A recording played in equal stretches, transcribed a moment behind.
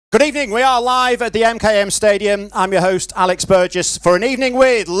Good evening, we are live at the MKM Stadium. I'm your host, Alex Burgess, for an evening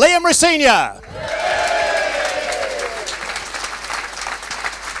with Liam Rosenior.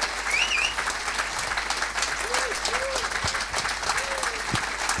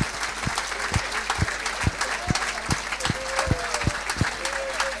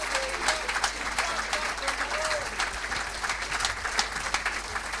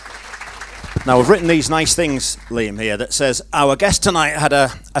 Now, we've written these nice things, Liam, here, that says, our guest tonight had a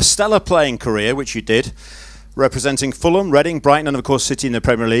stellar playing career, which you did, representing Fulham, Reading, Brighton, and of course City in the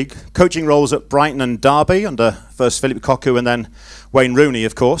Premier League. Coaching roles at Brighton and Derby under first Philip Cocu and then Wayne Rooney,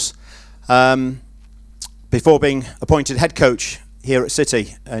 of course. Before being appointed head coach here at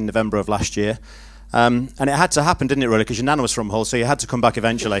City in November of last year. And it had to happen, didn't it, really, because your nan was from Hull, so you had to come back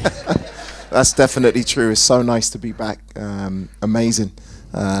eventually. That's definitely true. It's so nice to be back. Amazing.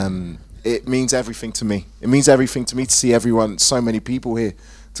 It means everything to me. It means everything to me to see everyone, so many people here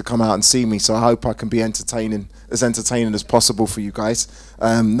to come out and see me. So I hope I can be as entertaining as possible for you guys.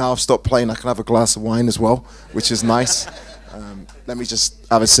 Now I've stopped playing, I can have a glass of wine as well, which is nice. Let me just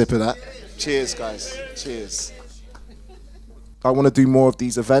have a sip of that. Cheers, guys. Cheers. I want to do more of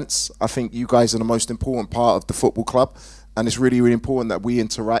these events. I think you guys are the most important part of the football club, and it's really, really important that we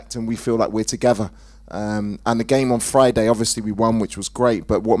interact and we feel like we're together. And the game on Friday, obviously we won, which was great,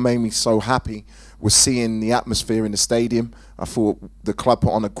 but what made me so happy was seeing the atmosphere in the stadium. I thought the club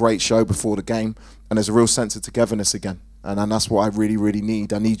put on a great show before the game, and there's a real sense of togetherness again. And that's what I really, really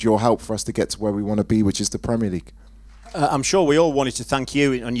need. I need your help for us to get to where we want to be, which is the Premier League. I'm sure we all wanted to thank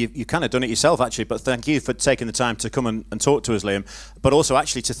you, and you've kind of done it yourself actually, but thank you for taking the time to come and talk to us, Liam, but also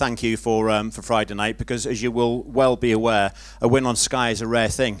actually to thank you for Friday night, because as you will well be aware, a win on Sky is a rare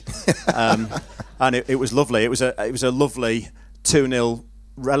thing. And it was lovely. It was a lovely 2-0,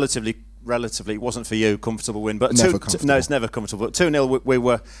 relatively, it wasn't for you, comfortable win, but no, it's never comfortable. But 2-0 we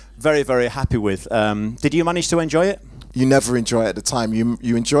were very, very happy with. Did you manage to enjoy it? You never enjoy it at the time.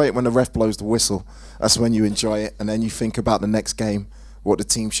 You enjoy it when the ref blows the whistle. That's when you enjoy it, and then you think about the next game, what the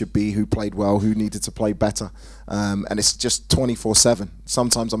team should be, who played well, who needed to play better, and it's just 24/7.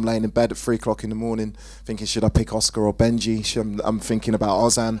 Sometimes I'm laying in bed at 3 o'clock in the morning thinking, should I pick Oscar or Benji? I'm thinking about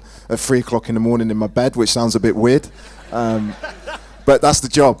Ozan at 3 o'clock in the morning in my bed, which sounds a bit weird. But that's the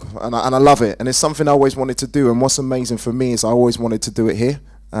job, and I love it, and it's something I always wanted to do. And what's amazing for me is I always wanted to do it here.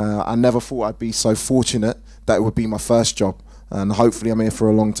 I never thought I'd be so fortunate that it would be my first job, and hopefully I'm here for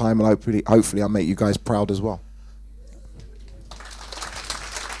a long time, and hopefully I'll make you guys proud as well.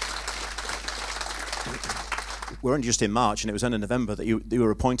 We're only just in March, and it was end of November that you were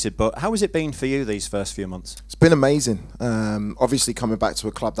appointed, but how has it been for you these first few months? It's been amazing. Obviously coming back to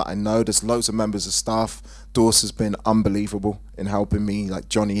a club that I know, there's loads of members of staff. Dorse has been unbelievable in helping me, like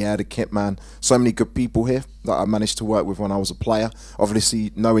Johnny Air, the kit man. So many good people here that I managed to work with when I was a player.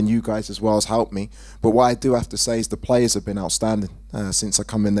 Obviously knowing you guys as well has helped me. But what I do have to say is the players have been outstanding since I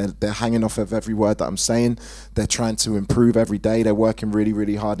come in. They're hanging off of every word that I'm saying. They're trying to improve every day. They're working really,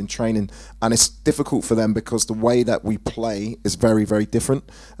 really hard in training. And it's difficult for them because the way that we play is very, very different.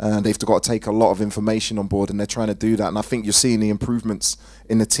 They've got to take a lot of information on board, and they're trying to do that. And I think you're seeing the improvements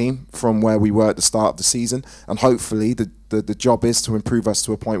in the team from where we were at the start of the season. And hopefully the job is to improve us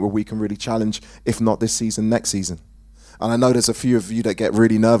to a point where we can really challenge, if not this season, next season. And I know there's a few of you that get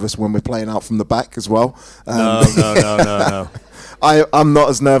really nervous when we're playing out from the back as well. No. I'm not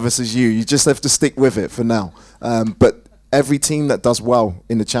as nervous as you. You just have to stick with it for now. But every team that does well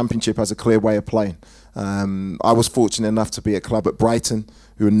in the Championship has a clear way of playing. I was fortunate enough to be at a club at Brighton,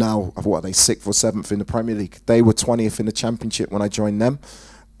 who are now, what are they, 6th or 7th in the Premier League. They were 20th in the Championship when I joined them.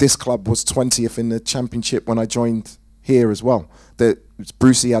 This club was 20th in the Championship when I joined here as well.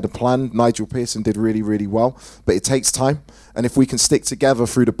 Brucey had a plan. Nigel Pearson did really, really well. But it takes time. And if we can stick together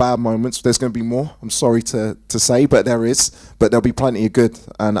through the bad moments, there's going to be more. I'm sorry to say, but there is. But there'll be plenty of good.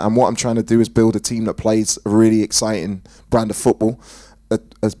 And what I'm trying to do is build a team that plays a really exciting brand of football.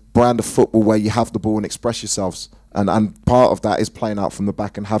 A brand of football where you have the ball and express yourselves. And part of that is playing out from the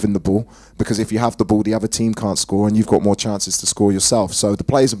back and having the ball, because if you have the ball, the other team can't score, and you've got more chances to score yourself. So the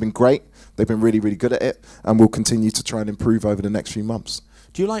players have been great. They've been really, really good at it, and we'll continue to try and improve over the next few months.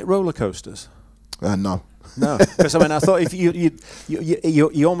 Do you like roller coasters? No. No, because I mean, I thought if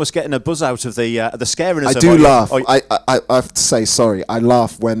you're almost getting a buzz out of the scariness. I do laugh. I have to say, sorry, I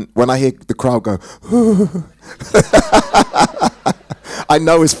laugh when I hear the crowd go. I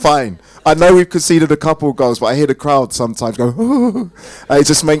know it's fine. I know we've conceded a couple of goals, but I hear the crowd sometimes go, ooh. It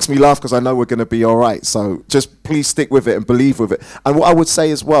just makes me laugh because I know we're going to be all right. So just please stick with it and believe with it. And what I would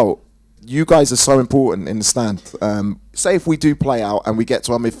say as well, you guys are so important in the stand. Say if we do play out and we get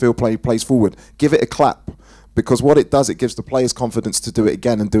to our midfield plays forward, give it a clap. because what it does, it gives the players confidence to do it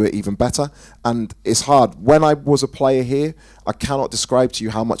again and do it even better. And it's hard. When I was a player here, I cannot describe to you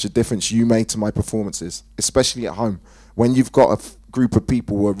how much a difference you made to my performances, especially at home. When you've got a group of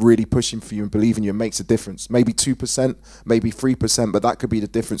people who are really pushing for you and believing you, it makes a difference. Maybe 2%, maybe 3%, but that could be the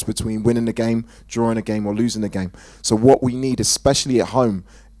difference between winning a game, drawing a game, or losing a game. So what we need, especially at home,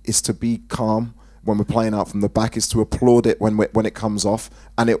 is to be calm when we're playing out from the back, is to applaud it when it comes off,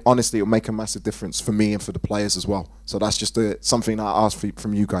 and honestly it'll make a massive difference for me and for the players as well. So that's just something that I ask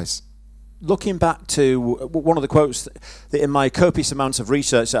from you guys. Looking back to one of the quotes that in my copious amounts of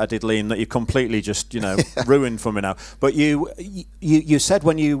research that I did, Liam, that you completely just ruined for me now. But you said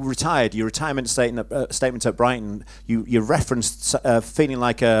when you retired, your retirement statement at Brighton, you referenced feeling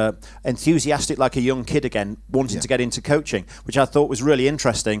like enthusiastic, like a young kid again, wanting to get into coaching, which I thought was really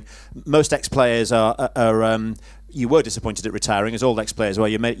interesting. Most ex-players are you were disappointed at retiring, as all ex-players were.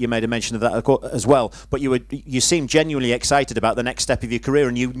 You made a mention of that as well. But you seemed genuinely excited about the next step of your career,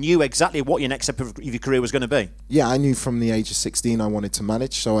 and you knew exactly what your next step of your career was going to be. Yeah, I knew from the age of 16 I wanted to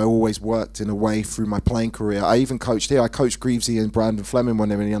manage, so I always worked in a way through my playing career. I even coached here. I coached Greavesy and Brandon Fleming when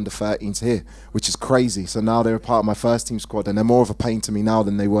they were in the under-13s here, which is crazy. So now they're a part of my first team squad, and they're more of a pain to me now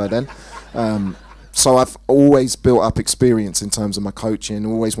than they were then. So I've always built up experience in terms of my coaching,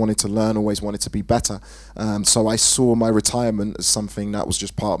 always wanted to learn, always wanted to be better. So I saw my retirement as something that was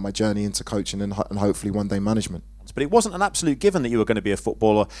just part of my journey into coaching and hopefully one day management. But it wasn't an absolute given that you were going to be a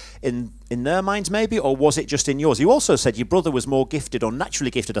footballer in their minds maybe, or was it just in yours? You also said your brother was more gifted, or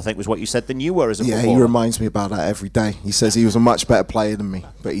naturally gifted, I think was what you said, than you were as a footballer. Yeah, he reminds me about that every day. He says he was a much better player than me,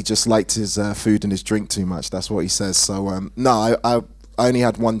 but he just liked his food and his drink too much. That's what he says. So no, I only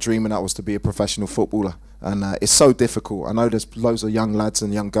had one dream, and that was to be a professional footballer. And it's so difficult. I know there's loads of young lads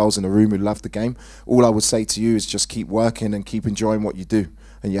and young girls in the room who love the game. All I would say to you is just keep working and keep enjoying what you do.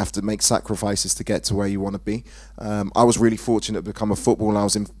 And you have to make sacrifices to get to where you want to be. I was really fortunate to become a footballer. I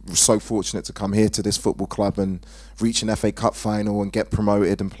was so fortunate to come here to this football club and reach an FA Cup final and get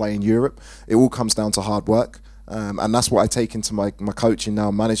promoted and play in Europe. It all comes down to hard work. And that's what I take into my coaching now,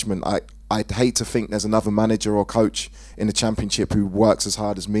 management. I'd hate to think there's another manager or coach in the Championship who works as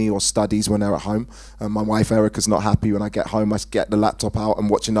hard as me or studies when they're at home. My wife Erica's not happy when I get home. I get the laptop out and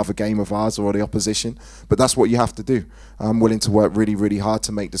watch another game of ours or the opposition. But that's what you have to do. I'm willing to work really, really hard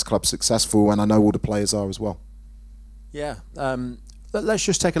to make this club successful, and I know all the players are as well. Yeah. Let's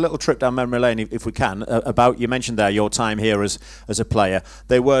just take a little trip down memory lane, if we can, about, you mentioned there, your time here as a player.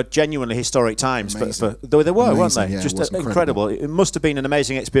 They were genuinely historic times. They were, amazing, weren't they? Yeah, just incredible. It must have been an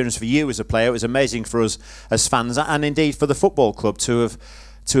amazing experience for you as a player. It was amazing for us as fans, and indeed for the football club to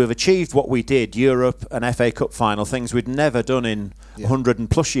have achieved what we did, Europe, an FA Cup final, things we'd never done in 100 and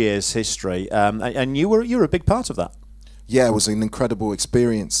plus years history. And you were a big part of that. Yeah, it was an incredible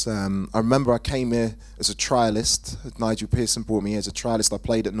experience. I remember I came here as a trialist. Nigel Pearson brought me here as a trialist. I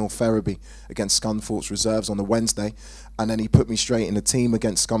played at North Ferriby against Scunthorpe's reserves on the Wednesday, and then he put me straight in the team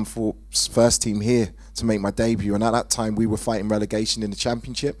against Scunthorpe's first team here to make my debut. And at that time, we were fighting relegation in the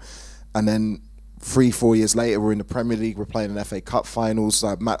Championship. And then 3-4 years later, we're in the Premier League. We're playing in FA Cup finals.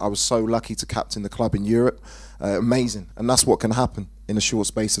 I was so lucky to captain the club in Europe. Amazing. And that's what can happen in a short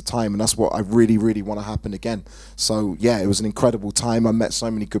space of time, and that's what I really, really want to happen again. So yeah, it was an incredible time. I met so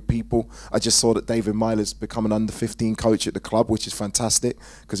many good people. I just saw that David Myler's become an under-15 coach at the club, which is fantastic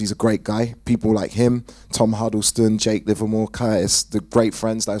because he's a great guy. People like him, Tom Huddleston, Jake Livermore, Curtis, the great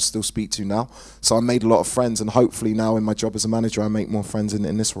friends that I still speak to now. So I made a lot of friends, and hopefully now in my job as a manager I make more friends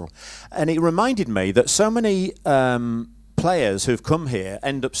in this role. And it reminded me that so many players who've come here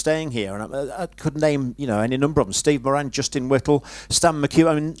end up staying here, and I could name any number of them: Steve Moran, Justin Whittle, Stan McHugh.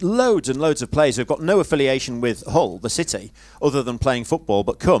 I mean, loads and loads of players who've got no affiliation with Hull, the city, other than playing football,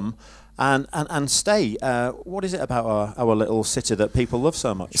 but come and stay. What is it about our little city that people love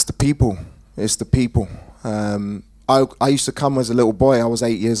so much? It's the people. It's the people. I used to come as a little boy. I was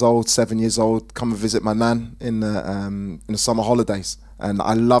 8 years old, 7 years old, come and visit my nan in the summer holidays, and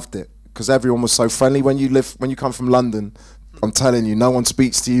I loved it. Because everyone was so friendly. When you come from London, I'm telling you, no one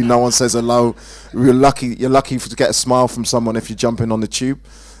speaks to you, no one says hello. You're lucky to get a smile from someone if you're jumping on the tube.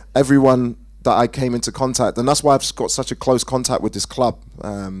 Everyone that I came into contact, and that's why I've got such a close contact with this club,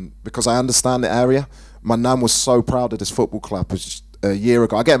 because I understand the area. My nan was so proud of this football club. It was just a year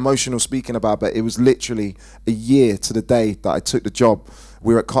ago. I get emotional speaking about it, but it was literally a year to the day that I took the job.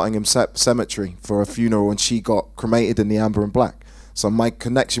 We were at Cottingham Cemetery for a funeral, and she got cremated in the amber and black. So my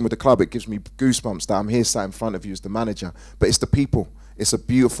connection with the club, it gives me goosebumps that I'm here sat in front of you as the manager. But it's the people. It's a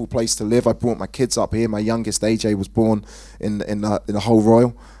beautiful place to live. I brought my kids up here. My youngest, AJ, was born in the whole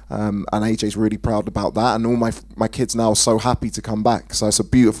Royal. And AJ's really proud about that, and all my kids now are so happy to come back. So it's a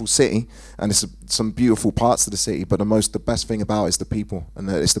beautiful city, and it's some beautiful parts of the city, but the best thing about it is the people, and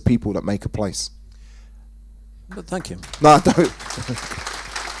it's the people that make a place. But thank you. No, I don't.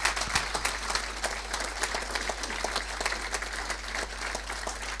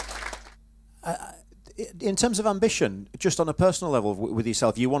 In terms of ambition, just on a personal level with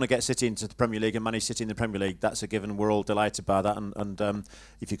yourself, you want to get City into the Premier League and manage City in the Premier League. That's a given. We're all delighted by that, and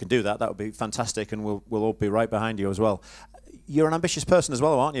if you can do that, that would be fantastic, and we'll all be right behind you as well. You're an ambitious person as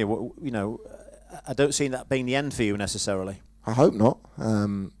well, aren't you? You know, I don't see that being the end for you necessarily. I hope not.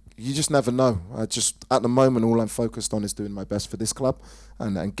 You just never know. At the moment, all I'm focused on is doing my best for this club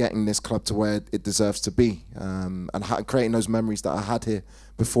and getting this club to where it deserves to be, and creating those memories that I had here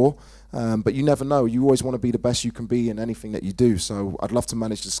before. But you never know. You always want to be the best you can be in anything that you do. So I'd love to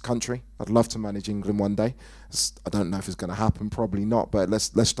manage this country. I'd love to manage England one day. I don't know if it's going to happen. Probably not. But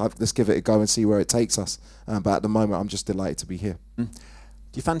let's give it a go and see where it takes us. But at the moment, I'm just delighted to be here. Do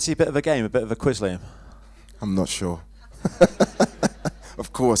you fancy a bit of a game, a bit of a quiz, Liam? I'm not sure.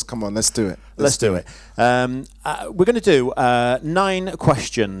 Of course, come on, let's do it. Let's do it. We're going to do 9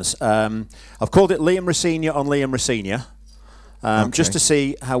 questions. I've called it Liam Rosenior on Liam Rosenior, just to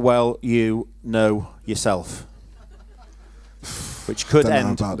see how well you know yourself, which could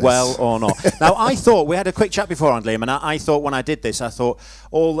end well or not. Now, I thought, we had a quick chat beforehand, Liam, and I thought when I did this, I thought,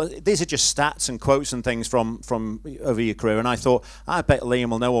 these are just stats and quotes and things from over your career, and I thought, I bet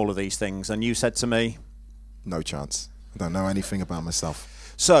Liam will know all of these things, and you said to me... No chance. I don't know anything about myself.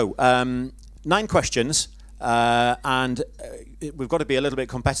 So, 9 questions, and we've got to be a little bit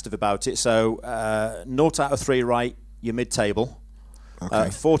competitive about it. So, 0 out of 3 right, you're mid-table. Okay.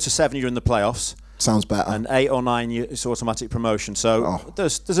 4 to 7, you're in the playoffs. Sounds better. And 8 or 9, it's automatic promotion. So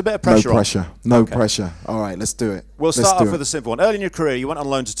there's a bit of pressure. No pressure. No pressure. All right, let's do it. We'll start off with a simple one. Early in your career, you went on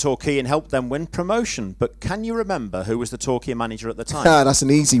loan to Torquay and helped them win promotion. But can you remember who was the Torquay manager at the time? Yeah, that's an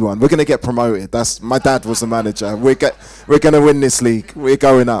easy one. We're going to get promoted. My dad was the manager. We're going to win this league. We're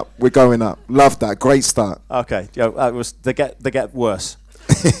going up. We're going up. Love that. Great start. Okay. They get worse.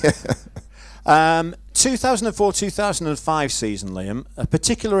 2004-2005 season, Liam, a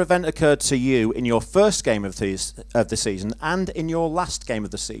particular event occurred to you in your first game of the season and in your last game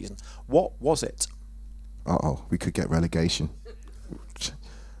of the season. What was it? We could get relegation.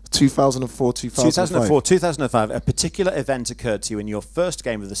 2004-2005. 2004-2005, a particular event occurred to you in your first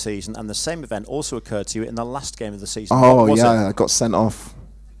game of the season, and the same event also occurred to you in the last game of the season. Oh, yeah, I got sent off.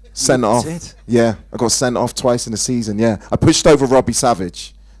 Sent off. Did? Yeah, I got sent off twice in the season, yeah. I pushed over Robbie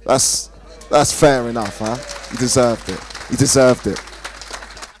Savage. That's fair enough, huh? He deserved it. He deserved it.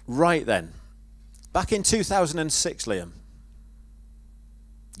 Right then. Back in 2006, Liam,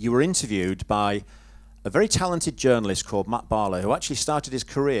 you were interviewed by a very talented journalist called Matt Barlow, who actually started his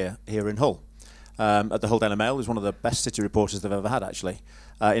career here in Hull. At the Hull Daily Mail. He was one of the best City reporters they've ever had, actually.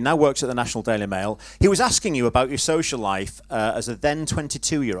 He now works at the National Daily Mail. He was asking you about your social life as a then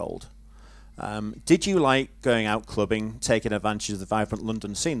 22-year-old. Did you like going out clubbing, taking advantage of the vibrant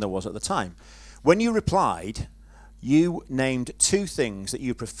London scene there was at the time? When you replied, you named 2 things that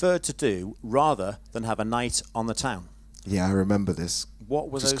you preferred to do rather than have a night on the town. Yeah, I remember this. What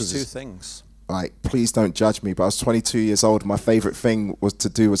were those 2 things? Like, please don't judge me, but I was 22 years old. My favourite thing was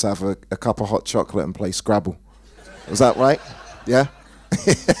have a cup of hot chocolate and play Scrabble. Was that right? Yeah?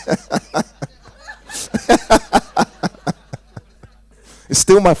 It's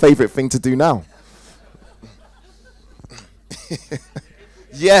still my favourite thing to do now.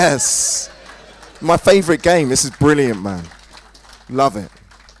 Yes. My favourite game. This is brilliant, man. Love it.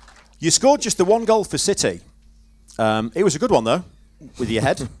 You scored just the 1 goal for City. It was a good one, though, with your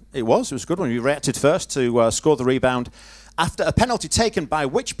head. It was a good one. You reacted first to score the rebound after a penalty taken by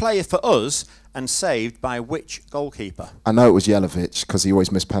which player for us and saved by which goalkeeper? I know it was Jelavic because he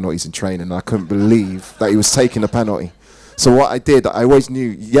always missed penalties in training, and I couldn't believe that he was taking a penalty. So what I did, I always knew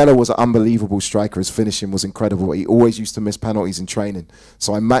Yella was an unbelievable striker. His finishing was incredible. He always used to miss penalties in training.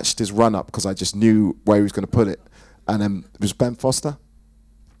 So I matched his run-up because I just knew where he was going to put it. And then it was Ben Foster?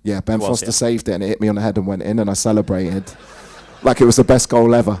 Yeah, Ben Foster saved it, and it hit me on the head and went in, and I celebrated like it was the best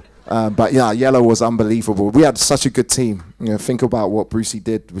goal ever. But yeah, Yella was unbelievable. We had such a good team. You know, think about what Brucey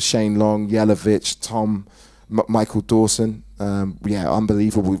did with Shane Long, Jelavic, Tom, Michael Dawson. Yeah,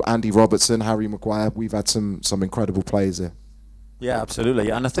 unbelievable. Andy Robertson, Harry Maguire. We've had some incredible players here. Yeah, absolutely.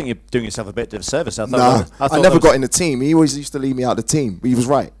 And I think you're doing yourself a bit of a service. I never got in the team. He always used to leave me out of the team. But he was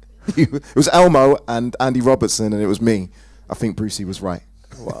right. It was Elmo and Andy Robertson, and it was me. I think Brucey was right.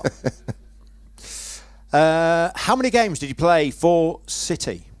 Wow. How many games did you play for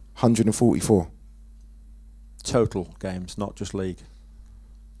City? 144. Total games, not just league.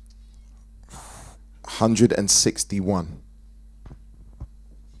 161.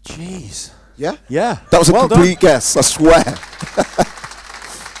 Jeez. Yeah? Yeah. That was a well complete guess, I swear.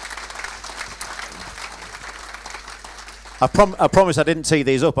 I promise I didn't tee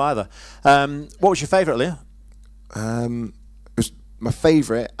these up either. What was your favourite, Leah? It was my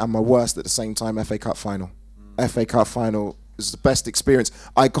favourite and my worst at the same time, FA Cup final. FA Cup final was the best experience.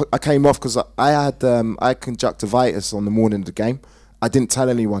 I came off because I had conjunctivitis on the morning of the game. I didn't tell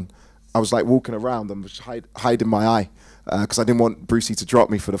anyone. I was like walking around and was hiding my eye because I didn't want Brucey to drop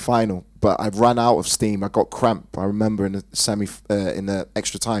me for the final. But I ran out of steam. I got cramp. I remember in the in the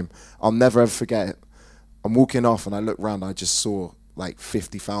extra time. I'll never ever forget it. I'm walking off and I look round. I just saw like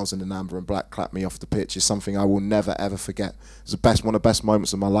 50,000 in amber and black clap me off the pitch. It's something I will never ever forget. It was one of the best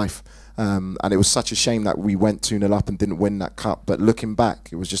moments of my life. And it was such a shame that we went 2-0 up and didn't win that cup. But looking back,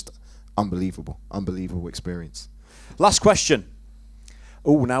 it was just unbelievable experience. Last question.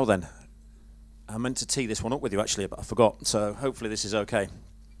 Oh, now then. I meant to tee this one up with you actually, but I forgot. So hopefully this is okay.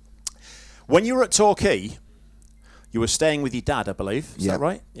 When you were at Torquay, you were staying with your dad, I believe. Is that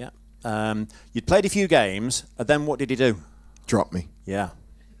right? Yeah. You'd played a few games, and then what did he do? Drop me. Yeah.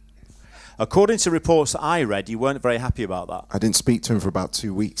 According to reports that I read, you weren't very happy about that. I didn't speak to him for about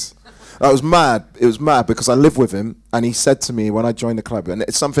 2 weeks. I was mad. It was mad because I live with him, and he said to me when I joined the club, and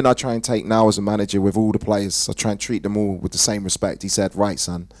it's something I try and take now as a manager with all the players. I try and treat them all with the same respect. He said, "Right,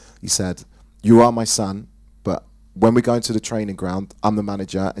 son," he said, "you are my son, but when we go into the training ground, I'm the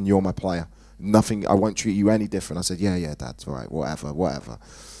manager and you're my player. Nothing. I won't treat you any different." I said, "Yeah, Dad, all right, whatever."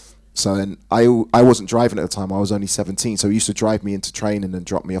 So and I wasn't driving at the time. I was only 17, so he used to drive me into training and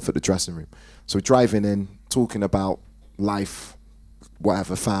drop me off at the dressing room. So driving in, talking about life,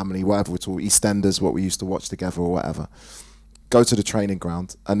 whatever, family, whatever we're talking, EastEnders, what we used to watch together or whatever. Go to the training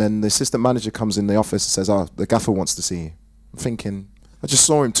ground, and then the assistant manager comes in the office and says, "Oh, the gaffer wants to see you." I'm thinking, I just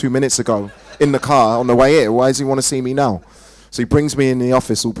saw him 2 minutes ago in the car on the way here. Why does he want to see me now? So he brings me in the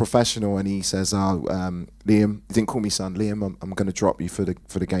office all professional and he says, Liam, he didn't call me son, Liam, I'm going to drop you for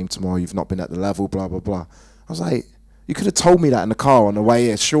the game tomorrow. You've not been at the level, blah, blah, blah. I was like, you could have told me that in the car on the way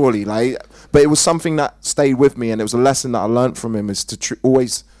here, surely. But it was something that stayed with me, and it was a lesson that I learned from him is to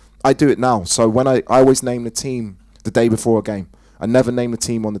always, I do it now. So when I always name the team the day before a game. I never name the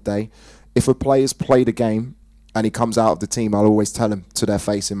team on the day. If a player's played a game and he comes out of the team, I'll always tell him to their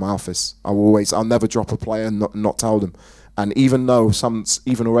face in my office. I'll never drop a player and not tell them. And even though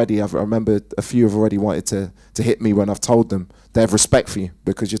I remember a few have already wanted to hit me when I've told them, they have respect for you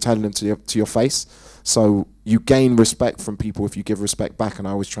because you're telling them to your face. So you gain respect from people if you give respect back, and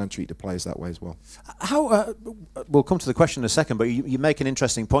I always try and treat the players that way as well. We'll come to the question in a second, but you make an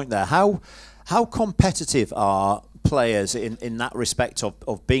interesting point there. How competitive are players in that respect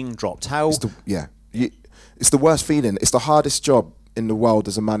of being dropped? It's the worst feeling. It's the hardest job in the world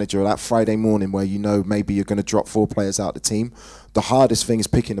as a manager, that Friday morning where you know maybe you're going to drop 4 players out of the team. The hardest thing is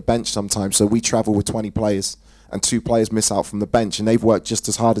picking the bench sometimes. So we travel with 20 players and 2 players miss out from the bench, and they've worked just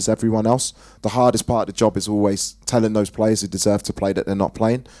as hard as everyone else. The hardest part of the job is always telling those players who deserve to play that they're not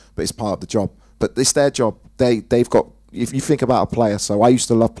playing, but it's part of the job. But it's their job. They've got, if you think about a player, so I used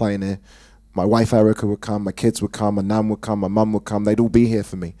to love playing here. My wife Erica would come, my kids would come, my nan would come, my mum would come. They'd all be here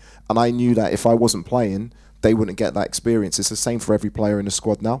for me. And I knew that if I wasn't playing, they wouldn't get that experience. It's the same for every player in the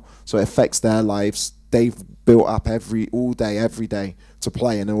squad now. So it affects their lives. They've built up all day, every day to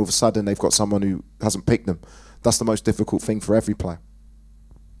play, and then all of a sudden they've got someone who hasn't picked them. That's the most difficult thing for every player.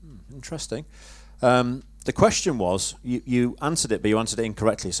 Interesting. The question was, you answered it, but you answered it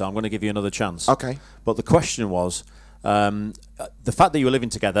incorrectly, so I'm going to give you another chance. Okay. But the question was, the fact that you were living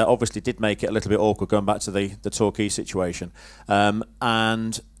together obviously did make it a little bit awkward, going back to the Torquay situation.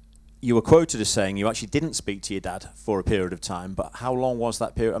 And you were quoted as saying you actually didn't speak to your dad for a period of time, but how long was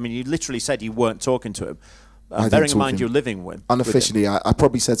that period? I mean, you literally said you weren't talking to him. Bearing in mind you're living with unofficially, I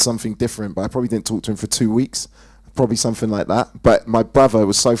probably said something different, but I probably didn't talk to him for 2 weeks. Probably something like that. But my brother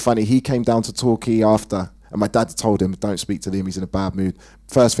was so funny. He came down to Torquay after, and my dad told him, "Don't speak to him, he's in a bad mood."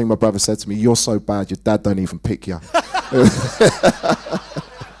 First thing my brother said to me, "You're so bad, your dad don't even pick you."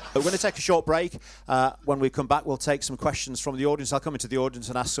 We're going to take a short break. When we come back, we'll take some questions from the audience. I'll come into the audience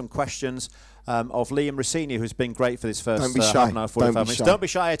and ask some questions of Liam Rosenior, who's been great for this first half an hour, 45 minutes. Don't be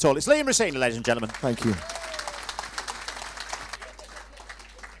shy at all. It's Liam Rosenior, ladies and gentlemen. Thank you.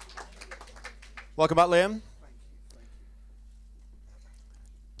 Welcome back, Liam.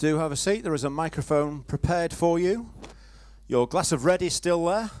 Do have a seat. There is a microphone prepared for you. Your glass of red is still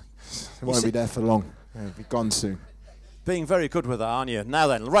there. It won't be there for long. It'll be gone soon. Being very good with that, aren't you? Now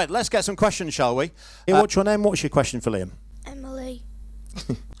then, right, let's get some questions, shall we? What's your name? What's your question for Liam? Emily.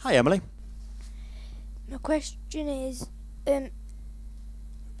 Hi, Emily. My question is,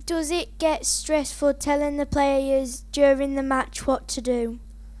 does it get stressful telling the players during the match what to do?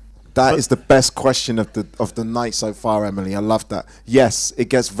 That is the best question of the night so far, Emily. I love that. Yes, it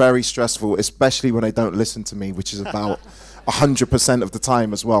gets very stressful, especially when they don't listen to me, which is about 100% of the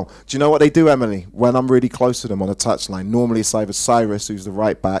time as well. Do you know what they do, Emily? When I'm really close to them on a touchline, normally it's either Cyrus, who's the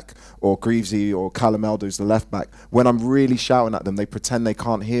right back, or Greavesy or Callum Elder, who's the left back. When I'm really shouting at them, they pretend they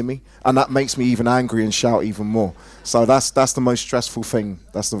can't hear me, and that makes me even angry and shout even more. So that's the most stressful thing.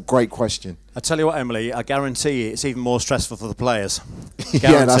 That's a great question. I tell you what, Emily, I guarantee you it's even more stressful for the players.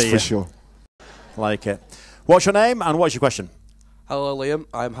 Yeah, that's for sure. Like it. What's your name and what's your question? Hello, Liam.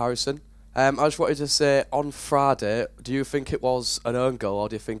 I'm Harrison. I just wanted to say, on Friday, do you think it was an own goal or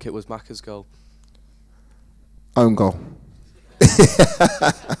do you think it was Macca's goal? Own goal.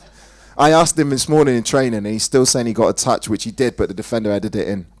 I asked him this morning in training and he's still saying he got a touch, which he did, but the defender headed it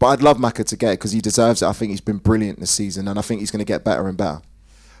in. But I'd love Macca to get it because he deserves it. I think he's been brilliant this season and I think he's going to get better and better.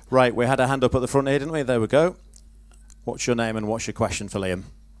 Right, we had a hand up at the front here, didn't we? There we go. What's your name and what's your question for Liam?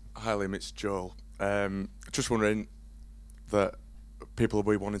 Hi Liam, it's Joel. Just wondering that people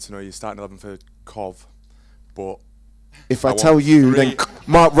will be wanting to know your starting 11 for Cov, but if I tell you, then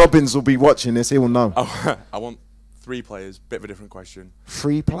Mark Robbins will be watching this. He will know. I want 3 players. Bit of a different question.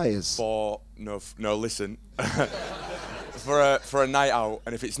 3 players. For no. Listen, for a night out,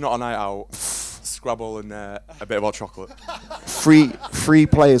 and if it's not a night out, Scrabble and a bit of hot chocolate. 3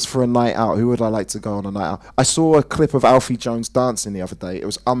 players for a night out. Who would I like to go on a night out? I saw a clip of Alfie Jones dancing the other day. It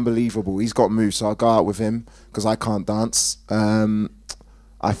was unbelievable. He's got moves, so I'll go out with him because I can't dance.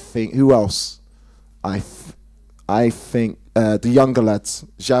 I think who else? I think the younger lads,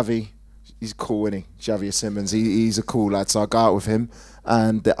 Xavi. He's cool, isn't he? Xavier Simmons. He's a cool lad, so I'll go out with him.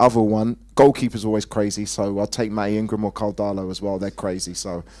 And the other one, goalkeeper's always crazy, so I'll take Matty Ingram or Caldalo as well. They're crazy,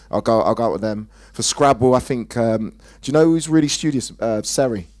 so I'll go out with them. For Scrabble, I think. Do you know who's really studious?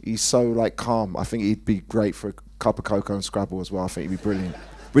 Seri. He's so like calm. I think he'd be great for a cup of cocoa and Scrabble as well. I think he'd be brilliant.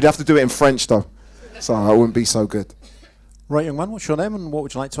 We'd have to do it in French though, so I wouldn't be so good. Right, young man. What's your name and what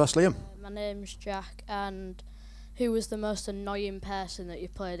would you like to ask Liam? My name's Jack, and who was the most annoying person that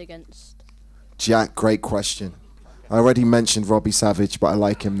you've played against? Jack, great question. I already mentioned Robbie Savage, but I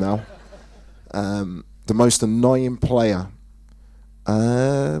like him now. The most annoying player,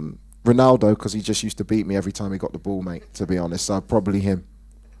 Ronaldo, because he just used to beat me every time he got the ball, mate, to be honest. So probably him.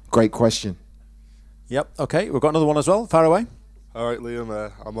 Great question. Yep, okay, we've got another one as well. Far away. All right,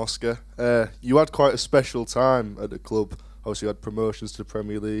 Liam, I'm Oscar. You had quite a special time at the club. Obviously, you had promotions to the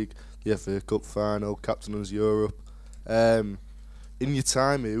Premier League, the FA Cup final, Captain of Europe. In your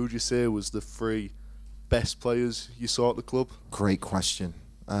time here, who would you say was the 3 best players you saw at the club? Great question.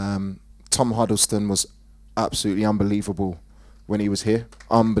 Tom Huddleston was absolutely unbelievable when he was here.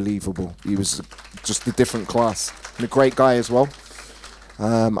 Unbelievable. He was just a different class. And a great guy as well.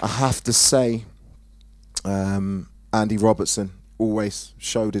 I have to say, Andy Robertson always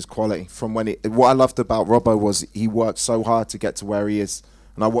showed his quality. From when what I loved about Robbo was he worked so hard to get to where he is.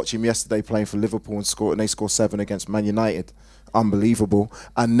 And I watched him yesterday playing for Liverpool and they scored 7 against Man United. Unbelievable.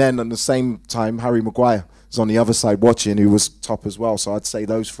 And then at the same time, Harry Maguire was on the other side watching, who was top as well. So I'd say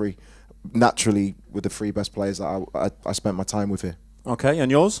those 3 naturally were the 3 best players that I spent my time with here. Okay, and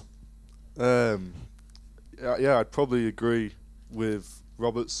yours? Yeah, I'd probably agree with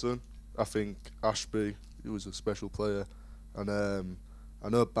Robertson. I think Ashby, he was a special player. And I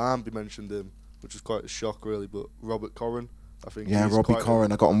know Barnby mentioned him, which is quite a shock really, but Robert Corran, I think. Yeah, Robbie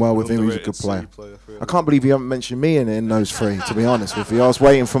Corran, I got on well with him. He was a good player. I can't believe you haven't mentioned me in those 3, to be honest with you. I was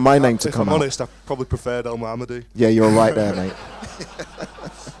waiting for my name to come out. If I'm honest, I probably preferred El Mohammadi. Yeah, you're right there, mate.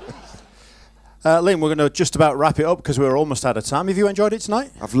 Liam, we're going to just about wrap it up because we're almost out of time. Have you enjoyed it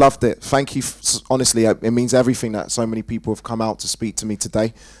tonight? I've loved it. Thank you. Honestly, it means everything that so many people have come out to speak to me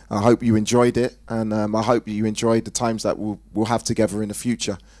today. I hope you enjoyed it, and I hope you enjoyed the times that we'll have together in the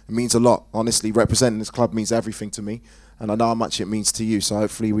future. It means a lot. Honestly, representing this club means everything to me, and I know how much it means to you. So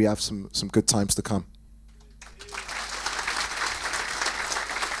hopefully we have some good times to come.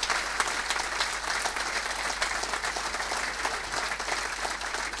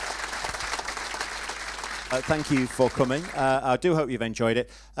 Thank you for coming. I do hope you've enjoyed it.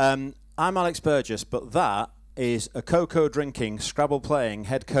 I'm Alex Burgess, but that is a cocoa drinking, Scrabble playing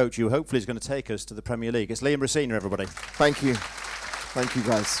head coach who hopefully is going to take us to the Premier League. It's Liam Rosenior, everybody. Thank you. Thank you,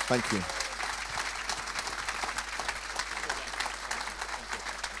 guys. Thank you.